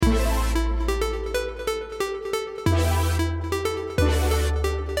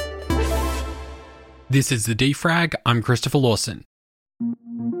This is the Defrag. I'm Christopher Lawson.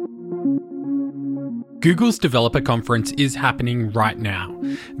 Google's developer conference is happening right now.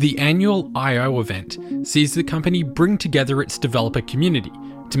 The annual I/O event sees the company bring together its developer community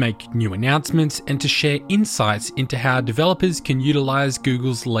to make new announcements and to share insights into how developers can utilize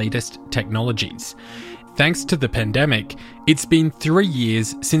Google's latest technologies. Thanks to the pandemic, it's been 3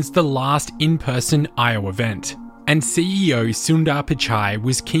 years since the last in-person I/O event, and CEO Sundar Pichai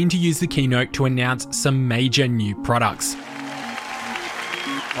was keen to use the keynote to announce some major new products.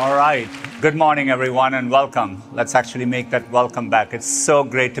 All right. Good morning, everyone, and welcome. Let's actually make that welcome back. It's so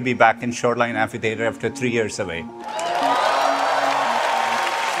great to be back in Shoreline Amphitheater after 3 years away.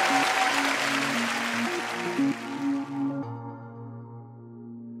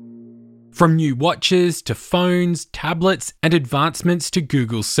 From new watches to phones, tablets, and advancements to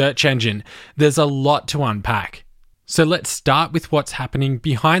Google's search engine, there's a lot to unpack. So let's start with what's happening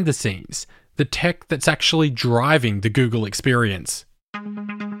behind the scenes, the tech that's actually driving the Google experience.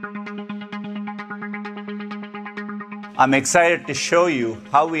 I'm excited to show you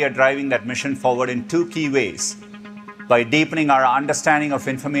how we are driving that mission forward in two key ways. By deepening our understanding of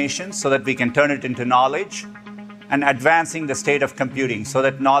information so that we can turn it into knowledge, and advancing the state of computing so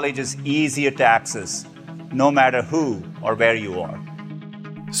that knowledge is easier to access, no matter who or where you are.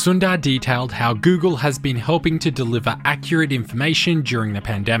 Sundar detailed how Google has been helping to deliver accurate information during the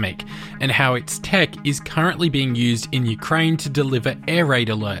pandemic, and how its tech is currently being used in Ukraine to deliver air raid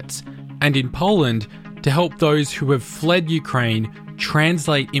alerts, and in Poland to help those who have fled Ukraine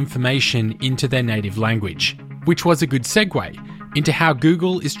translate information into their native language, which was a good segue into how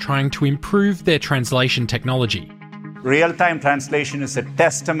Google is trying to improve their translation technology. Real-time translation is a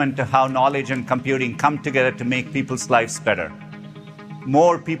testament to how knowledge and computing come together to make people's lives better.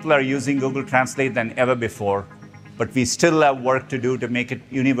 More people are using Google Translate than ever before, but we still have work to do to make it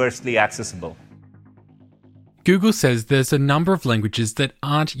universally accessible. Google says there's a number of languages that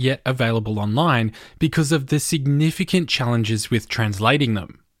aren't yet available online because of the significant challenges with translating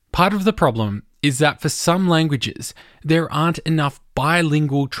them. Part of the problem is that for some languages, there aren't enough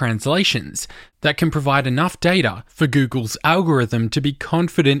bilingual translations that can provide enough data for Google's algorithm to be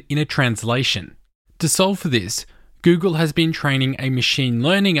confident in a translation. To solve for this, Google has been training a machine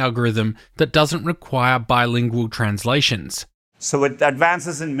learning algorithm that doesn't require bilingual translations. So with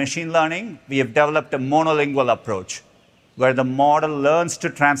advances in machine learning, we have developed a monolingual approach, where the model learns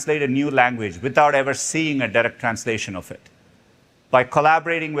to translate a new language without ever seeing a direct translation of it. By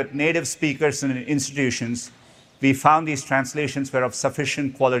collaborating with native speakers and institutions, we found these translations were of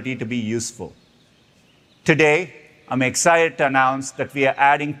sufficient quality to be useful. Today, I'm excited to announce that we are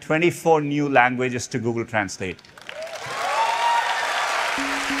adding 24 new languages to Google Translate.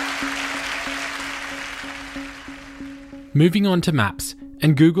 Moving on to maps,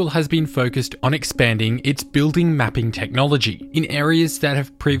 and Google has been focused on expanding its building mapping technology in areas that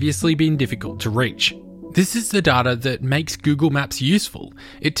have previously been difficult to reach. This is the data that makes Google Maps useful.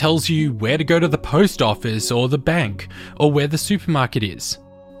 It tells you where to go to the post office or the bank, or where the supermarket is.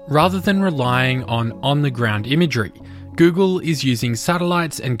 Rather than relying on on-the-ground imagery, Google is using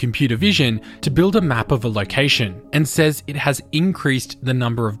satellites and computer vision to build a map of a location, and says it has increased the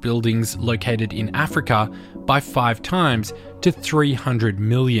number of buildings located in Africa by 5 times to 300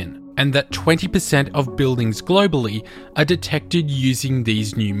 million, and that 20% of buildings globally are detected using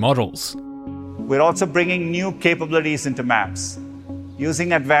these new models. We're also bringing new capabilities into maps.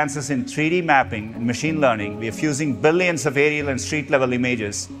 Using advances in 3D mapping and machine learning, we are fusing billions of aerial and street-level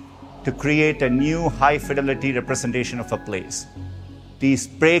images to create a new high-fidelity representation of a place. These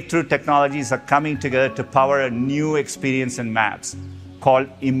breakthrough technologies are coming together to power a new experience in maps called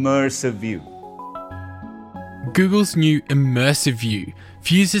Immersive View. Google's new Immersive View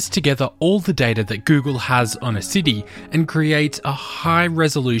fuses together all the data that Google has on a city and creates a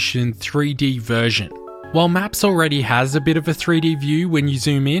high-resolution 3D version. While Maps already has a bit of a 3D view when you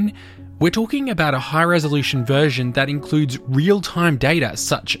zoom in, we're talking about a high-resolution version that includes real-time data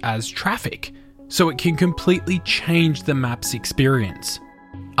such as traffic, so it can completely change the Maps experience.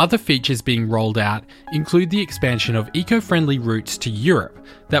 Other features being rolled out include the expansion of eco-friendly routes to Europe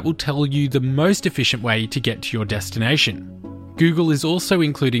that will tell you the most efficient way to get to your destination. Google is also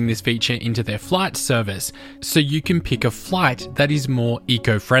including this feature into their flight service, so you can pick a flight that is more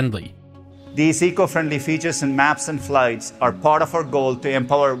eco-friendly. These eco-friendly features in maps and flights are part of our goal to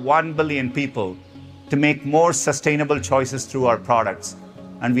empower 1 billion people to make more sustainable choices through our products,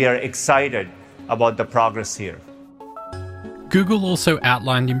 and we are excited about the progress here. Google also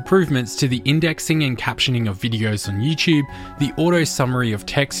outlined improvements to the indexing and captioning of videos on YouTube, the auto summary of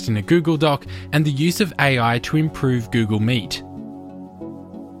text in a Google Doc, and the use of AI to improve Google Meet.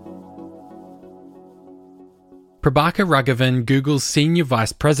 Prabhakar Raghavan, Google's senior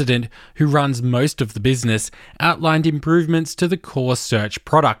vice president who runs most of the business, outlined improvements to the core search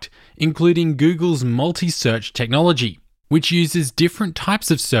product, including Google's multi-search technology, which uses different types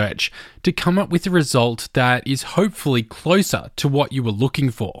of search to come up with a result that is hopefully closer to what you were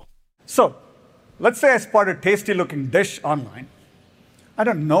looking for. So, let's say I spot a tasty-looking dish online. I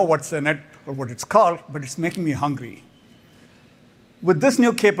don't know what's in it or what it's called, but it's making me hungry. With this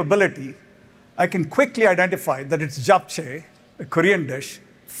new capability, I can quickly identify that it's japchae, a Korean dish,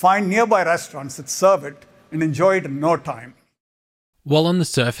 find nearby restaurants that serve it, and enjoy it in no time. While on the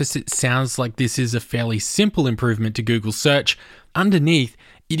surface it sounds like this is a fairly simple improvement to Google search, underneath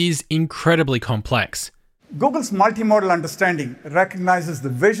it is incredibly complex. Google's multimodal understanding recognizes the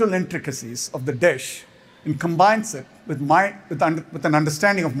visual intricacies of the dish and combines it with an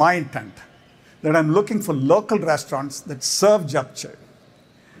understanding of my intent, that I'm looking for local restaurants that serve japchae.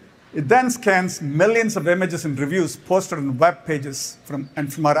 It then scans millions of images and reviews posted on web pages from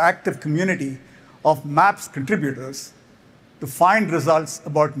our active community of Maps contributors to find results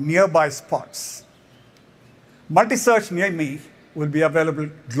about nearby spots. Multi-search near me will be available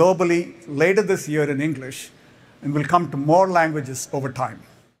globally later this year in English and will come to more languages over time.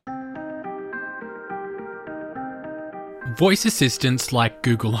 Voice assistants like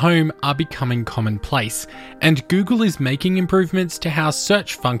Google Home are becoming commonplace, and Google is making improvements to how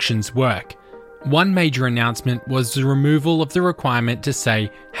search functions work. One major announcement was the removal of the requirement to say,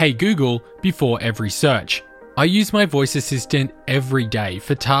 "Hey Google," before every search. I use my voice assistant every day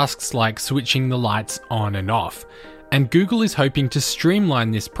for tasks like switching the lights on and off, and Google is hoping to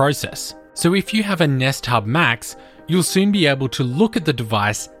streamline this process. So if you have a Nest Hub Max, you'll soon be able to look at the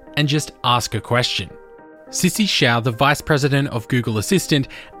device and just ask a question. Sissy Shao, the Vice President of Google Assistant,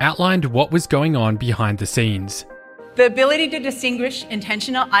 outlined what was going on behind the scenes. The ability to distinguish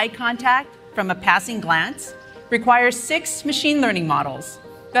intentional eye contact from a passing glance requires 6 machine learning models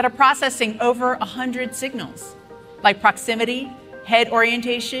that are processing over 100 signals, like proximity, head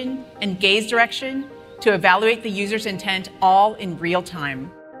orientation, and gaze direction, to evaluate the user's intent all in real time.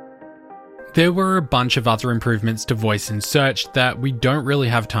 There were a bunch of other improvements to voice and search that we don't really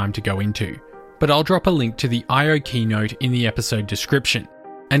have time to go into, but I'll drop a link to the I/O keynote in the episode description.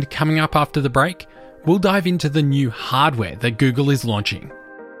 And coming up after the break, we'll dive into the new hardware that Google is launching.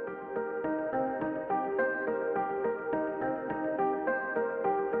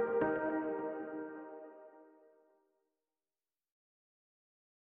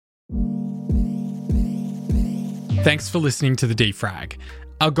 Thanks for listening to The Defrag.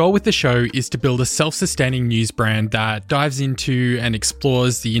 Our goal with the show is to build a self-sustaining news brand that dives into and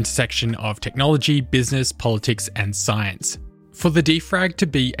explores the intersection of technology, business, politics, and science. For The Defrag to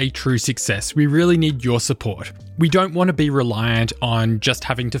be a true success, we really need your support. We don't want to be reliant on just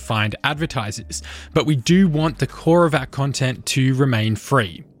having to find advertisers, but we do want the core of our content to remain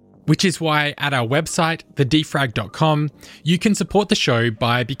free. Which is why at our website, thedefrag.com, you can support the show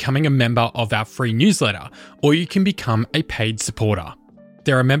by becoming a member of our free newsletter, or you can become a paid supporter.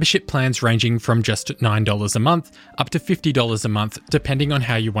 There are membership plans ranging from just $9 a month up to $50 a month, depending on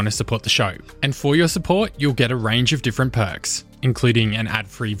how you want to support the show. And for your support, you'll get a range of different perks, including an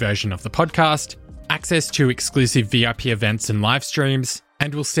ad-free version of the podcast, access to exclusive VIP events and live streams,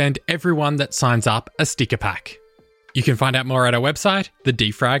 and we'll send everyone that signs up a sticker pack. You can find out more at our website,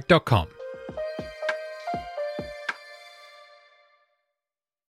 thedefrag.com.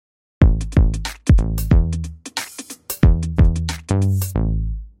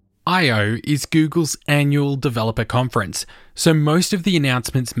 I/O is Google's annual developer conference, so most of the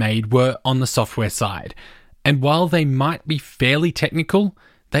announcements made were on the software side. And while they might be fairly technical,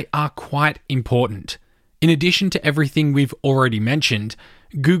 they are quite important. In addition to everything we've already mentioned,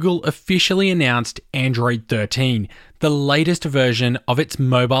 Google officially announced Android 13, the latest version of its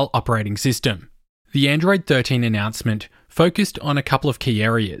mobile operating system. The Android 13 announcement focused on a couple of key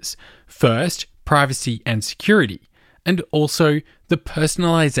areas. First, privacy and security, and also the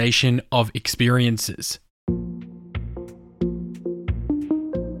personalization of experiences.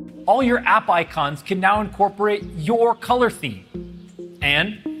 All your app icons can now incorporate your color theme.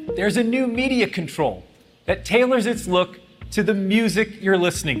 And there's a new media control that tailors its look to the music you're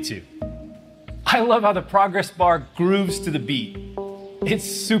listening to. I love how the progress bar grooves to the beat. It's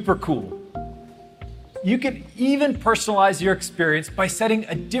super cool. You can even personalize your experience by setting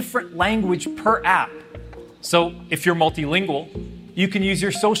a different language per app. So if you're multilingual, you can use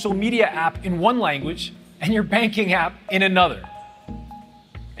your social media app in one language and your banking app in another.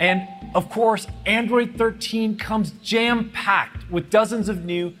 And of course, Android 13 comes jam-packed with dozens of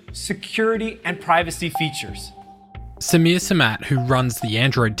new security and privacy features. Samir Samat, who runs the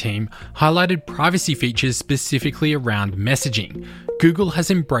Android team, highlighted privacy features specifically around messaging. Google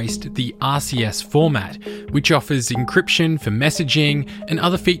has embraced the RCS format, which offers encryption for messaging and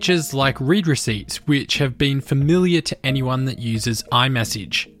other features like read receipts, which have been familiar to anyone that uses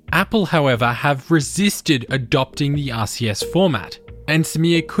iMessage. Apple, however, have resisted adopting the RCS format, and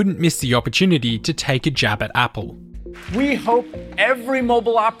Samir couldn't miss the opportunity to take a jab at Apple. We hope every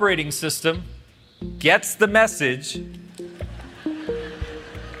mobile operating system gets the message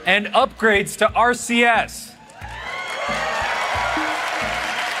and upgrades to RCS.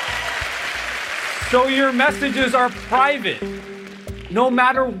 So your messages are private, no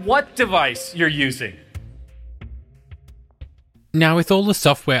matter what device you're using. Now, with all the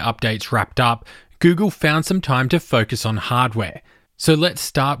software updates wrapped up, Google found some time to focus on hardware. So let's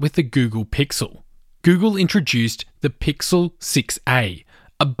start with the Google Pixel. Google introduced the Pixel 6a,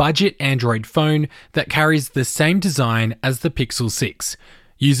 a budget Android phone that carries the same design as the Pixel 6,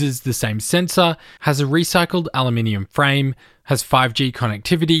 uses the same sensor, has a recycled aluminium frame, has 5G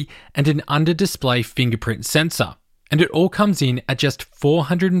connectivity, and an under-display fingerprint sensor. And it all comes in at just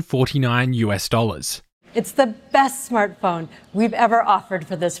 $449 US. It's the best smartphone we've ever offered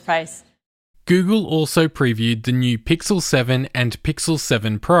for this price. Google also previewed the new Pixel 7 and Pixel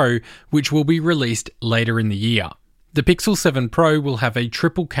 7 Pro, which will be released later in the year. The Pixel 7 Pro will have a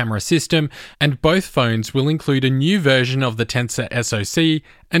triple camera system, and both phones will include a new version of the Tensor SoC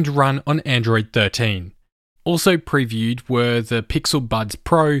and run on Android 13. Also previewed were the Pixel Buds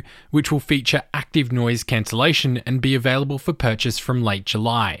Pro, which will feature active noise cancellation and be available for purchase from late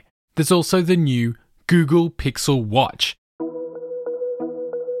July. There's also the new Google Pixel Watch.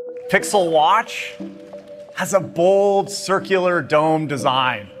 Pixel Watch has a bold circular dome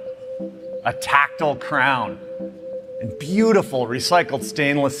design, a tactile crown, and beautiful recycled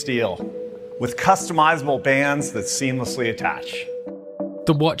stainless steel with customizable bands that seamlessly attach.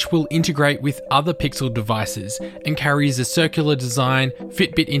 The watch will integrate with other Pixel devices and carries a circular design,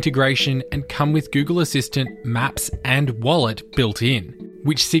 Fitbit integration, and come with Google Assistant, Maps, and Wallet built in,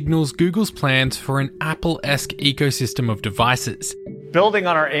 which signals Google's plans for an Apple-esque ecosystem of devices. Building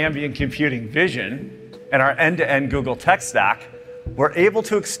on our ambient computing vision and our end-to-end Google tech stack, we're able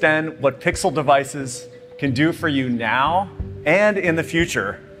to extend what Pixel devices can do for you now and in the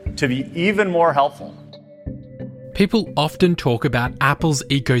future to be even more helpful. People often talk about Apple's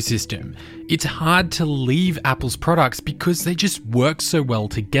ecosystem. It's hard to leave Apple's products because they just work so well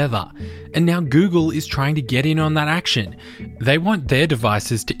together. And now Google is trying to get in on that action. They want their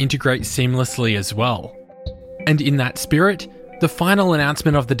devices to integrate seamlessly as well. And in that spirit, the final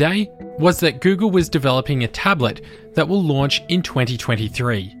announcement of the day was that Google was developing a tablet that will launch in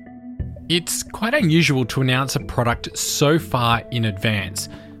 2023. It's quite unusual to announce a product so far in advance,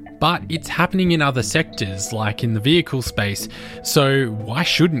 but it's happening in other sectors, like in the vehicle space, so why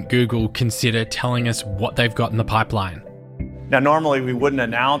shouldn't Google consider telling us what they've got in the pipeline? Now, normally we wouldn't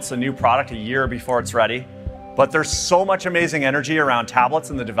announce a new product a year before it's ready, but there's so much amazing energy around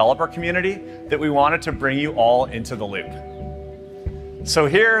tablets in the developer community that we wanted to bring you all into the loop. So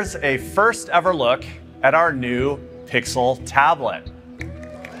here's a first ever look at our new Pixel tablet.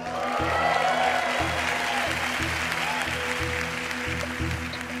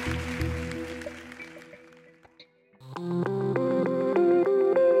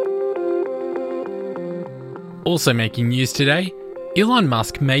 Also making news today, Elon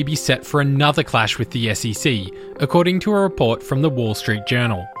Musk may be set for another clash with the SEC, according to a report from the Wall Street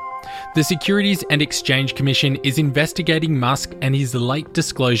Journal. The Securities and Exchange Commission is investigating Musk and his late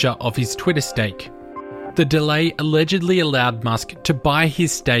disclosure of his Twitter stake. The delay allegedly allowed Musk to buy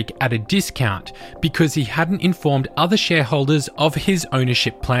his stake at a discount because he hadn't informed other shareholders of his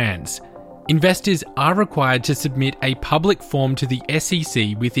ownership plans. Investors are required to submit a public form to the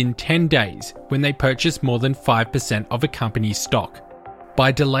SEC within 10 days when they purchase more than 5% of a company's stock.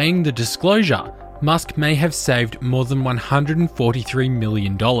 By delaying the disclosure, Musk may have saved more than $143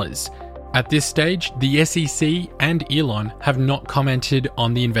 million. At this stage, the SEC and Elon have not commented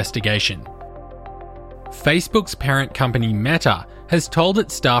on the investigation. Facebook's parent company Meta has told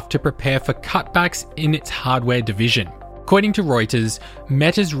its staff to prepare for cutbacks in its hardware division. According to Reuters,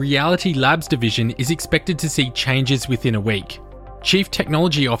 Meta's Reality Labs division is expected to see changes within a week. Chief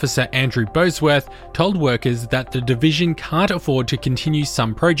Technology Officer Andrew Boseworth told workers that the division can't afford to continue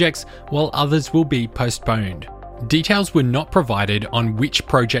some projects while others will be postponed. Details were not provided on which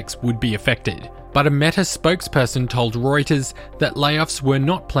projects would be affected, but a Meta spokesperson told Reuters that layoffs were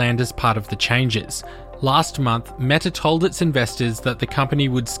not planned as part of the changes. Last month, Meta told its investors that the company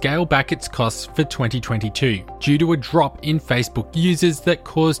would scale back its costs for 2022 due to a drop in Facebook users that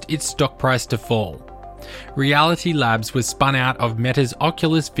caused its stock price to fall. Reality Labs was spun out of Meta's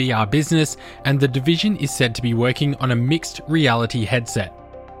Oculus VR business, and the division is said to be working on a mixed reality headset.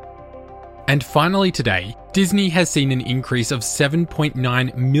 And finally today, Disney has seen an increase of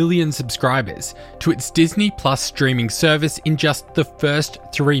 7.9 million subscribers to its Disney Plus streaming service in just the first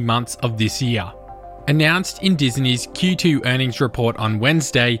 3 months of this year. Announced in Disney's Q2 earnings report on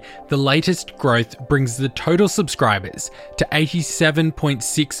Wednesday, the latest growth brings the total subscribers to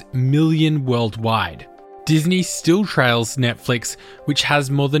 87.6 million worldwide. Disney still trails Netflix, which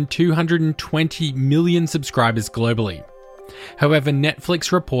has more than 220 million subscribers globally. However,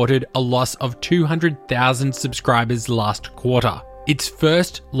 Netflix reported a loss of 200,000 subscribers last quarter, its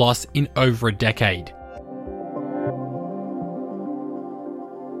first loss in over a decade.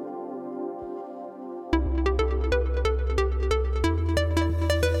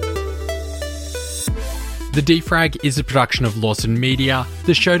 The Defrag is a production of Lawson Media.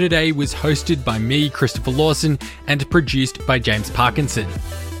 The show today was hosted by me, Christopher Lawson, and produced by James Parkinson.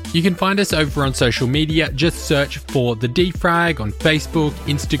 You can find us over on social media, just search for The Defrag on Facebook,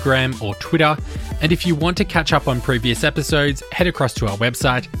 Instagram or Twitter. And if you want to catch up on previous episodes, head across to our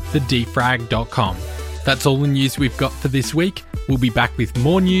website, thedefrag.com. That's all the news we've got for this week. We'll be back with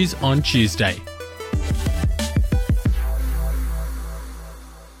more news on Tuesday.